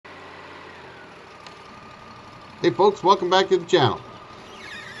Hey folks, welcome back to the channel.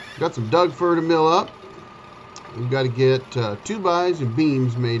 Got some Doug fir to mill up. We've got to get 2x and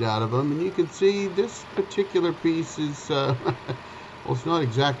beams made out of them, and you can see this particular piece is, well, it's not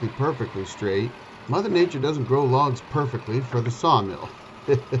exactly perfectly straight. Mother Nature doesn't grow logs perfectly for the sawmill.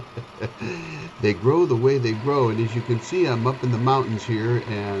 They grow the way they grow, and as you can see, I'm up in the mountains here,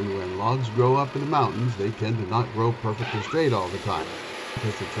 and when logs grow up in the mountains, they tend to not grow perfectly straight all the time,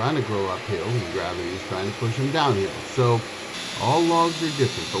 because they're trying to grow uphill and gravity is trying to push them downhill. So all logs are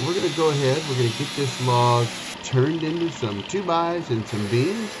different, but we're going to go ahead, we're going to get this log turned into some 2x and some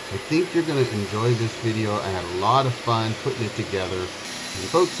beams. I think you're going to enjoy this video. I had a lot of fun putting it together. And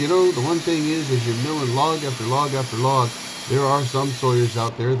folks, you know, the one thing is, as you're milling log after log after log, there are some sawyers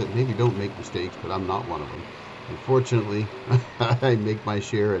out there that maybe don't make mistakes, but I'm not one of them. Unfortunately, I make my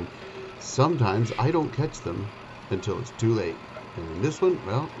share, and sometimes I don't catch them until it's too late. And in this one,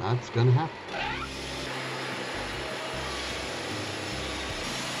 well, that's going to happen.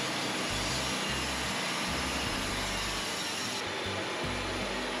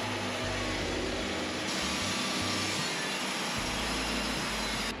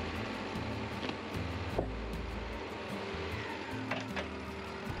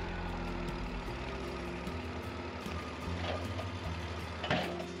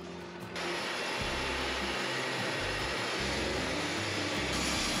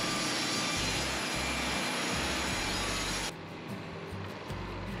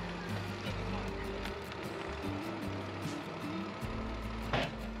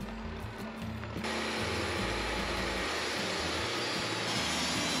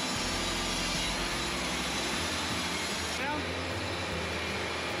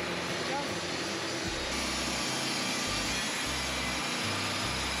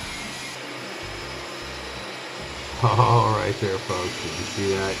 All right there, folks. Did you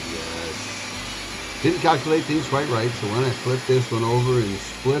see that? Yes. Didn't calculate things quite right, so when I flipped this one over and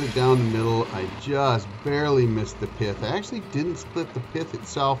split it down the middle, I just barely missed the pith. I actually didn't split the pith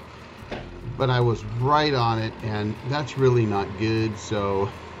itself, but I was right on it, and that's really not good. So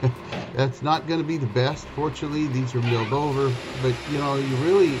that's not going to be the best. Fortunately, these are milled over, but you know, you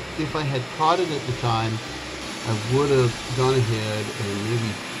really, if I had caught it at the time, I would have gone ahead and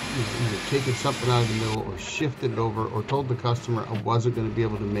maybe either taken something out of the middle or shifted it over, or told the customer I wasn't going to be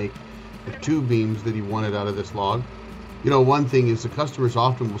able to make the 2 beams that he wanted out of this log. You know, one thing is the customers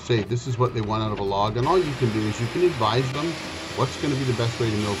often will say this is what they want out of a log, and all you can do is you can advise them what's going to be the best way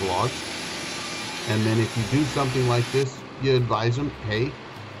to mill the logs. And then if you do something like this, you advise them, hey,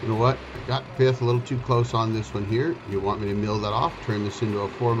 you know what, I got the pith a little too close on this one here. You want me to mill that off, turn this into a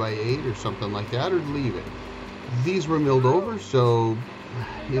 4x8 or something like that, or leave it? These were milled over, so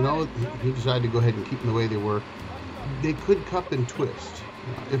you know, he decided to go ahead and keep them the way they were. They could cup and twist.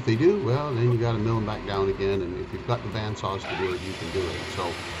 If they do, well, then you got to mill them back down again, and if you've got the bandsaws to do it, you can do it. So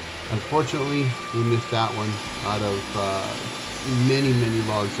unfortunately, we missed that one. Out of many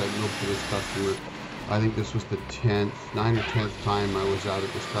logs I've milled for this customer, I think this was the 9th or 10th time I was out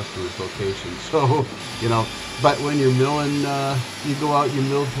at this customer's location. So, you know, but when you're milling, you go out, you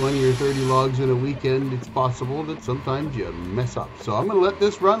mill 20 or 30 logs in a weekend, it's possible that sometimes you mess up. So I'm going to let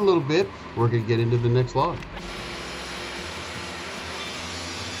this run a little bit. We're going to get into the next log.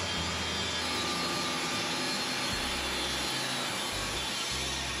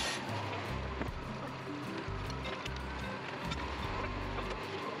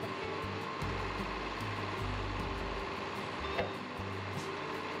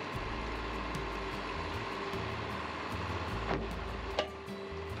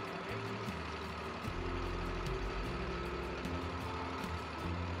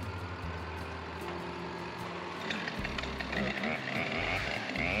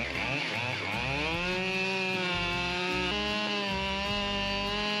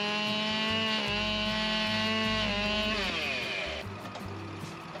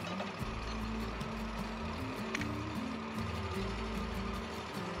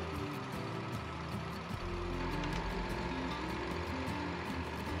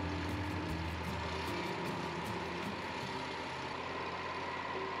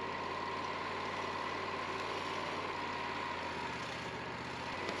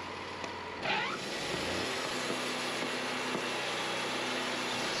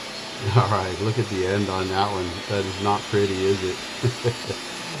 All right, look at the end on that one. That is not pretty, is it?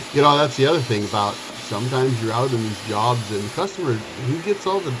 You know, that's the other thing about sometimes you're out in these jobs and the customer, he gets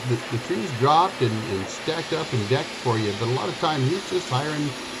all the trees dropped and stacked up and decked for you, but a lot of times he's just hiring,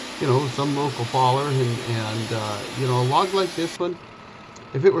 you know, some local faller, and you know, a log like this one,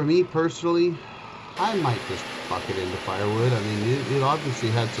 if it were me personally, I might just buck it into firewood. I mean, it obviously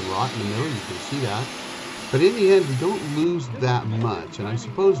had some rot in the middle, you can see that. But in the end, we don't lose that much. And I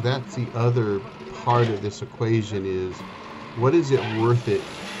suppose that's the other part of this equation is, what is it worth it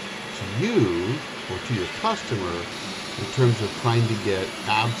to you or to your customer in terms of trying to get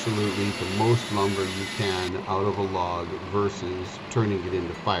absolutely the most lumber you can out of a log versus turning it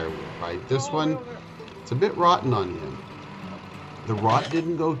into firewood, right? This one, it's a bit rotten on him. The rot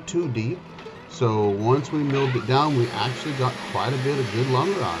didn't go too deep, so once we milled it down, we actually got quite a bit of good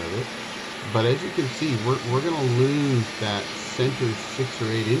lumber out of it. But as you can see, we're going to lose that center 6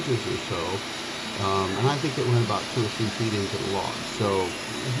 or 8 inches or so, and I think it went about 2 or 3 feet into the log. So,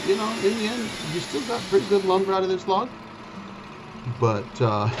 you know, in the end, you still got pretty good lumber out of this log. But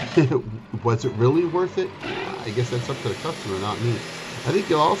was it really worth it? I guess that's up to the customer, not me. I think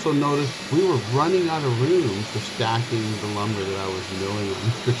you'll also notice we were running out of room for stacking the lumber that I was milling on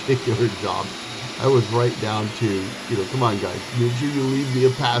this particular job. I was right down to, you know, come on guys, make sure you leave me a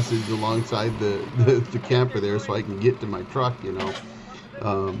passage alongside the camper there so I can get to my truck, you know.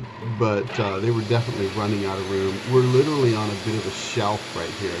 But they were definitely running out of room. We're literally on a bit of a shelf right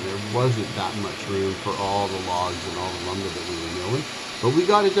here. There wasn't that much room for all the logs and all the lumber that we were milling, but we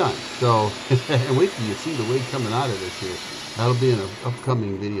got it done. So, and wait till you see the weight coming out of this here. That'll be in an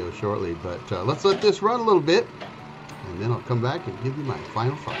upcoming video shortly, but let's let this run a little bit, and then I'll come back and give you my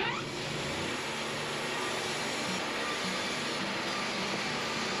final thoughts.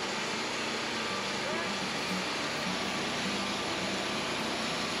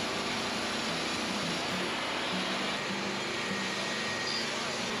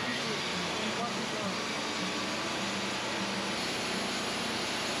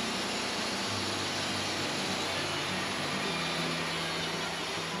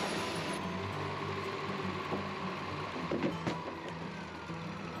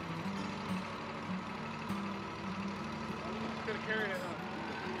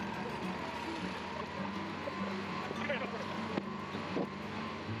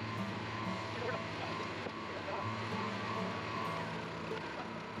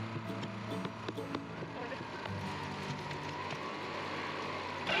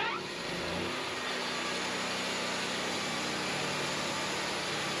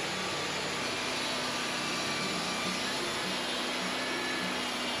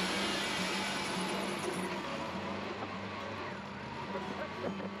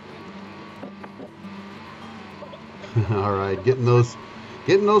 All right, getting those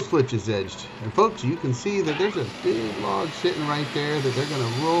flitches edged. And folks, you can see that there's a big log sitting right there that they're going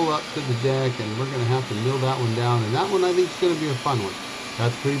to roll up to the deck, and we're going to have to mill that one down. And that one I think is going to be a fun one.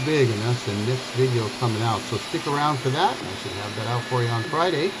 That's pretty big, and that's the next video coming out. So stick around for that. I should have that out for you on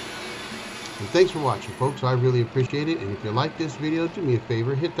Friday. And thanks for watching, folks. I really appreciate it. And if you like this video, do me a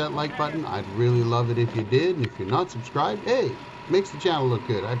favor, hit that like button. I'd really love it if you did. And if you're not subscribed, hey, makes the channel look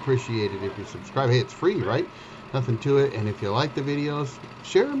good. I appreciate it if you subscribe. Hey, it's free, right? Nothing to it. And if you like the videos,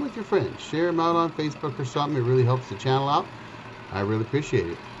 share them with your friends. Share them out on Facebook or something. It really helps the channel out. I really appreciate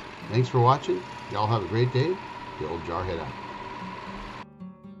it. Thanks for watching. Y'all have a great day. The old Jarhead out.